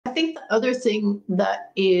I think the other thing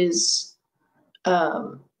that is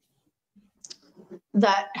um,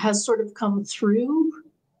 that has sort of come through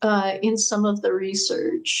in some of the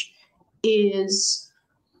research is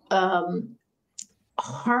um,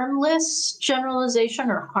 harmless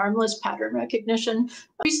generalization or harmless pattern recognition.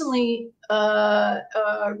 Recently,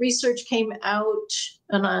 research came out,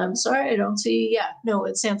 and I'm sorry, I don't see. Yeah, no,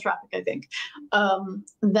 it's Anthropic, I think,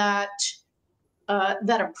 that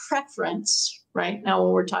that a preference, right now,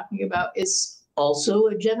 what we're talking about is also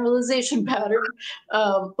a generalization pattern,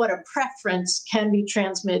 but a preference can be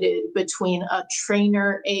transmitted between a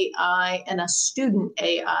trainer AI and a student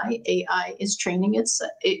AI. AI is training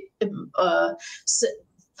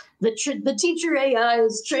the teacher AI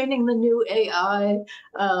is training the new AI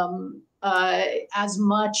as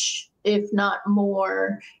much, if not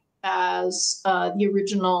more, as the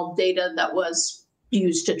original data that was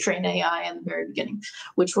used to train AI in the very beginning,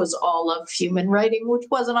 which was all of human writing, which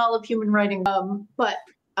wasn't all of human writing. But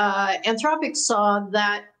Anthropic saw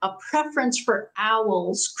that a preference for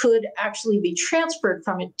owls could actually be transferred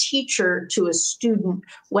from a teacher to a student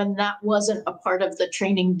when that wasn't a part of the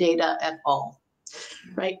training data at all.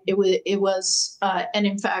 Right? It was, and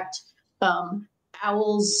in fact,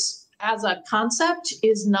 owls as a concept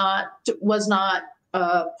was not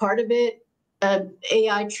part of it.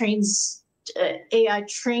 AI trains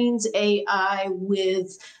AI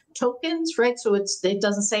with tokens, right? So it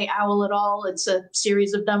doesn't say owl at all. It's a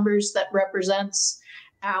series of numbers that represents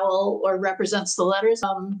owl or represents the letters.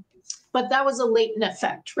 But that was a latent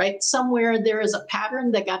effect, right? Somewhere there is a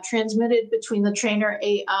pattern that got transmitted between the trainer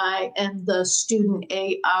AI and the student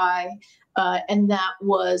AI, and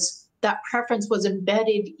that preference was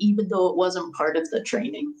embedded even though it wasn't part of the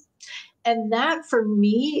training. And that for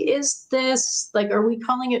me is this, like, are we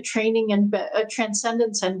calling it training and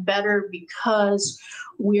transcendence and better because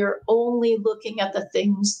we're only looking at the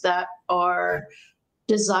things that are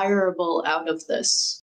desirable out of this?